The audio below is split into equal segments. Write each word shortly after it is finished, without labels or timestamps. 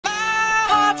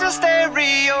a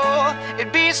stereo,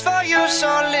 it beats for you, so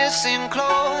listen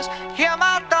close. Hear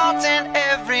my thoughts in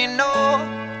every note.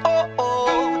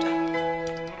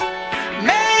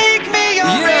 Make me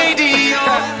your radio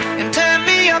and turn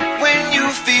me up when you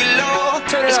feel low.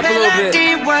 This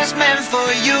melody was meant for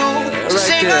you, so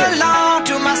sing along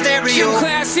to my stereo.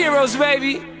 Class heroes,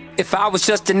 baby. If I was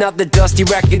just another dusty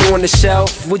record on the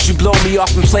shelf, would you blow me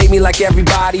off and play me like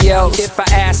everybody else? If I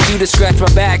asked you to scratch my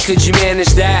back, could you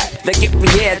manage that? Like if we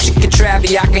had chicken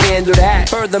travy, I can handle that.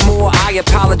 Furthermore, I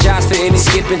apologize for any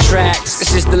skipping tracks.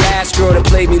 This is the last girl that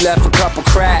played me, left a couple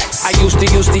cracks. I used to,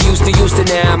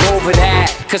 now I'm over that.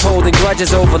 Cause holding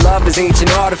grudges over love is ancient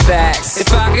artifacts.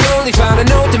 If I could only find a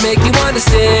note to make you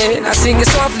understand, I sing it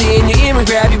softly in your ear and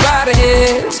grab you by the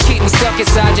hands. Keep me stuck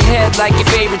inside your head like your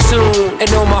favorite tune,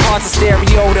 and know my heart's a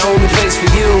stereo, the only place for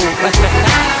you.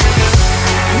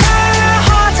 My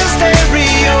heart's a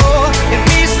stereo, it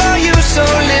beats for you, so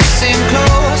listen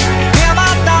close. Hear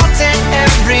my thoughts in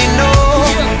every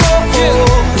note.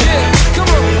 Come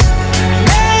on.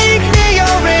 Make me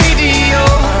your radio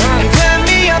and turn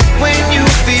me up when you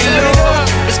feel low.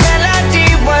 This melody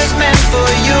was meant for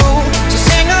you, so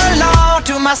sing along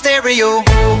to my stereo.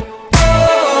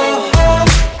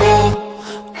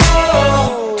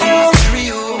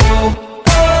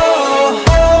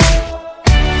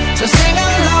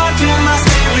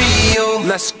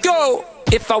 Let's go!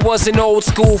 If I was an old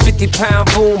school 50-pound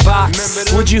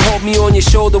boombox, would you hold me on your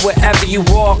shoulder wherever you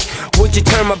walk? Would you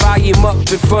turn my volume up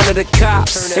in front of the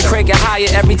cops and crank it higher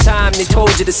every time they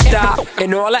told you to stop?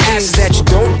 And all I ask is that you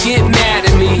don't get mad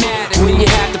at me when you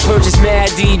have to purchase Mad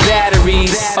D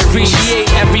batteries. Appreciate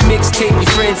every mixtape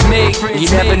your friends make. You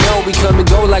never know, we come and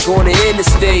go like on the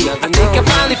interstate. I think I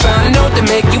finally found a note to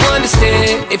make you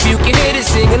understand. If you can hit it,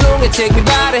 sing along and take me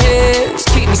by the hands.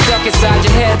 Keep me stuck inside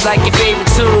your head like your favorite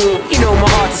tune. You know my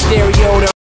heart's a stereo.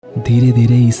 धीरे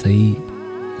धीरे ही सही,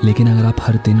 लेकिन अगर आप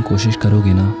हर दिन कोशिश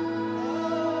करोगे ना,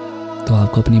 तो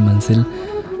आपको अपनी मंजिल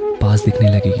पास दिखने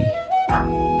लगेगी।